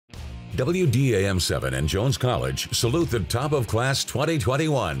WDAM 7 and Jones College salute the top of class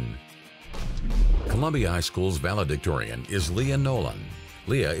 2021. Columbia High School's valedictorian is Leah Nolan.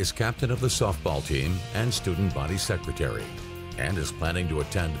 Leah is captain of the softball team and student body secretary, and is planning to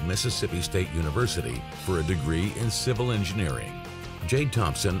attend Mississippi State University for a degree in civil engineering. Jade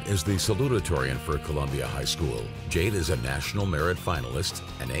Thompson is the salutatorian for Columbia High School. Jade is a National Merit Finalist,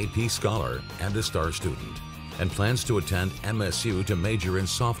 an AP Scholar, and a STAR student, and plans to attend MSU to major in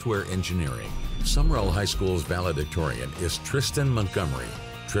software engineering. Sumrall High School's valedictorian is Tristan Montgomery.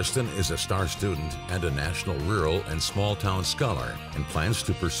 Tristan is a STAR student and a National Rural and Small Town Scholar, and plans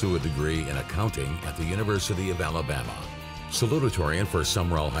to pursue a degree in accounting at the University of Alabama. Salutatorian for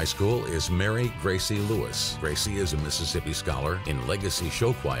Sumrall High School is Mary Gracie Lewis. Gracie is a Mississippi Scholar in Legacy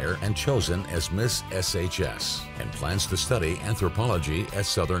Show Choir and chosen as Miss SHS, and plans to study anthropology at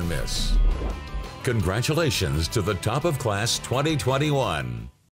Southern Miss. Congratulations to the top of class 2021.